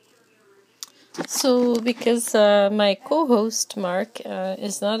So, because my co-host Mark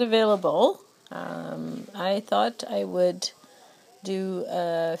is not available, I thought I would do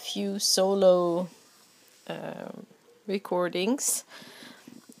a few solo recordings.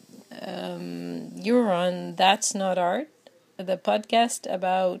 You're on That's Not Art, the podcast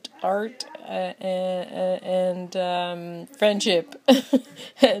about art and friendship,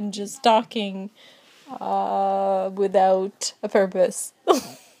 and just talking without a purpose.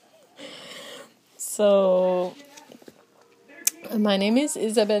 So, my name is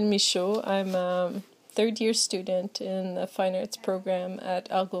Isabelle Michaud. I'm a third-year student in the Fine Arts program at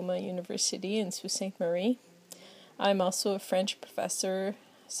Algoma University in Sault Ste. Marie. I'm also a French professor,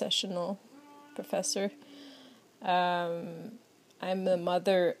 sessional professor. I'm the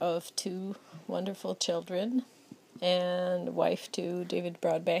mother of two wonderful children and wife to David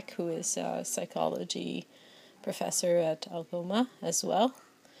Broadbeck, who is a psychology professor at Algoma as well.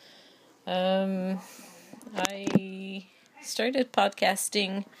 I started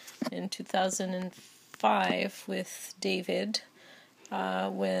podcasting in 2005 with David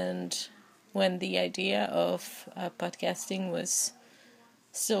when the idea of podcasting was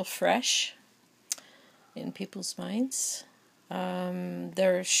still fresh in people's minds.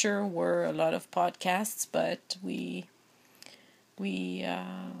 There sure were a lot of podcasts, but we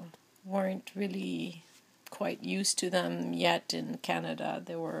weren't really quite used to them yet in Canada.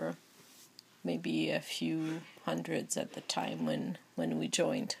 There were maybe a few hundreds at the time when we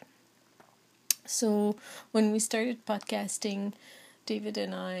joined. So when we started podcasting, David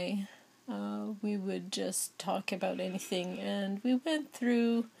and I, we would just talk about anything, and we went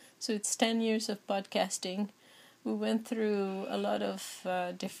through, so it's 10 years of podcasting. We went through a lot of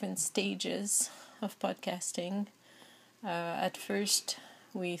different stages of podcasting. At first,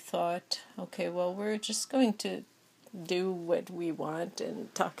 we thought, okay, well, we're just going to do what we want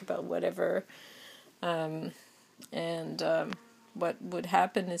and talk about whatever. What would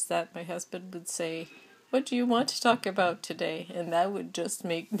happen is that my husband would say, "What do you want to talk about today?" And that would just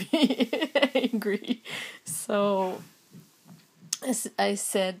make me angry. So as I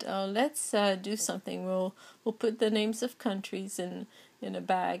said, let's do something. We'll put the names of countries in a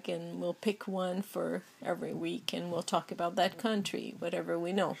bag, and we'll pick one for every week, and we'll talk about that country, whatever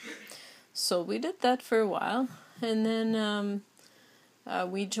we know. So we did that for a while, and then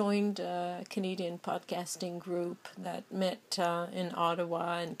we joined a Canadian podcasting group that met in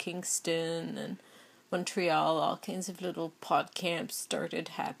Ottawa and Kingston and Montreal. All kinds of little pod camps started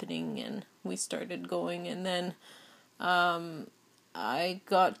happening, and we started going. And then I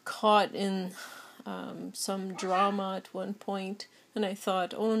got caught in some drama at one point, and I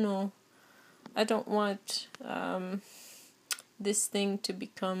thought, oh no, I don't want this thing to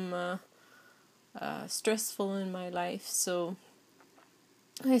become stressful in my life. So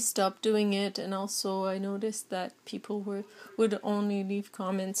I stopped doing it, and also I noticed that people would only leave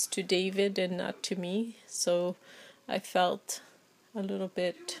comments to David and not to me, so I felt a little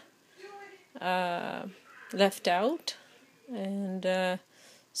bit left out, and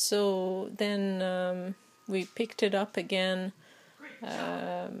so then we picked it up again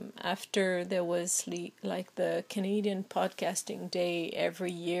after there was like the Canadian Podcasting Day.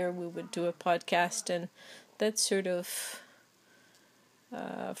 Every year we would do a podcast, and that sort of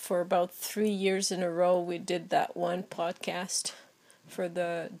for about 3 years in a row, we did that one podcast for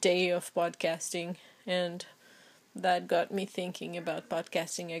the day of podcasting, and that got me thinking about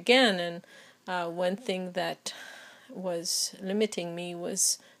podcasting again. And one thing that was limiting me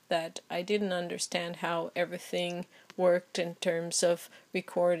was that I didn't understand how everything worked in terms of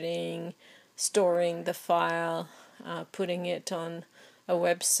recording, storing the file, putting it on a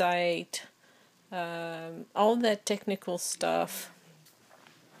website, all that technical stuff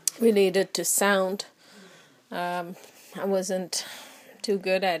related to sound. I wasn't too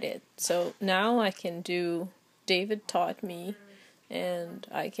good at it. So now I can do, David taught me, and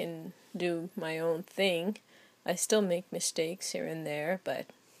I can do my own thing. I still make mistakes here and there, but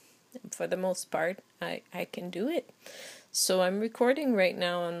for the most part, I can do it. So I'm recording right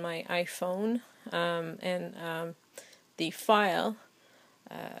now on my iPhone, and the file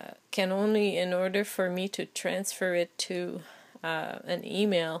can only, in order for me to transfer it to an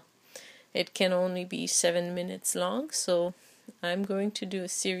email, it can only be 7 minutes long. So I'm going to do a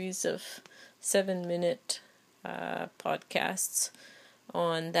series of 7-minute podcasts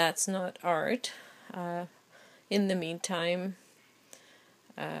on That's Not Art. In the meantime,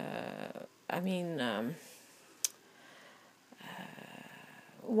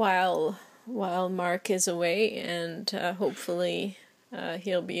 while Mark is away, and hopefully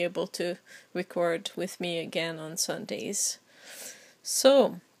he'll be able to record with me again on Sundays.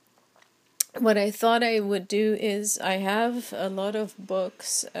 So what I thought I would do is I have a lot of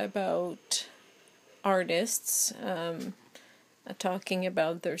books about artists, talking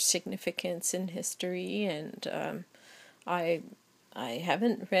about their significance in history, and I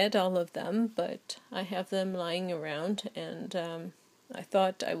haven't read all of them, but I have them lying around, and I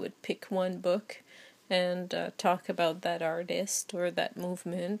thought I would pick one book and talk about that artist or that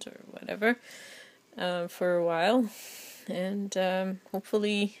movement or whatever for a while, and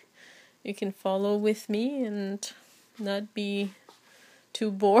hopefully you can follow with me and not be too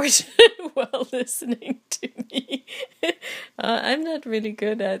bored while listening to me. I'm not really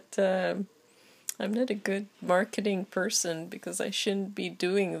good at I'm not a good marketing person because I shouldn't be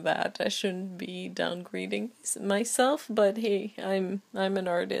doing that. I shouldn't be downgrading myself, but hey, I'm an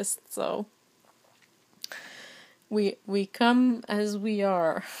artist, so we come as we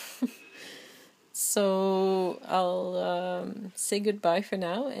are. So I'll say goodbye for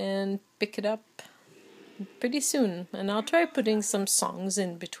now and pick it up pretty soon, and I'll try putting some songs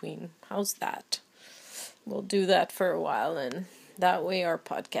in between. How's that? We'll do that for a while, and that way our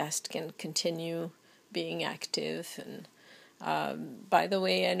podcast can continue being active. And by the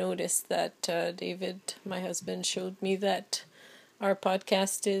way, I noticed that David, my husband, showed me that our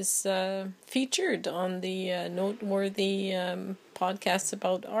podcast is featured on the noteworthy podcasts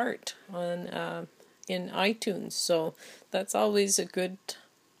about art on in iTunes. So that's always a good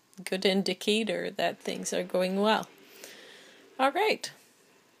indicator that things are going well. All right.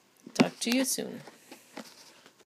 Talk to you soon.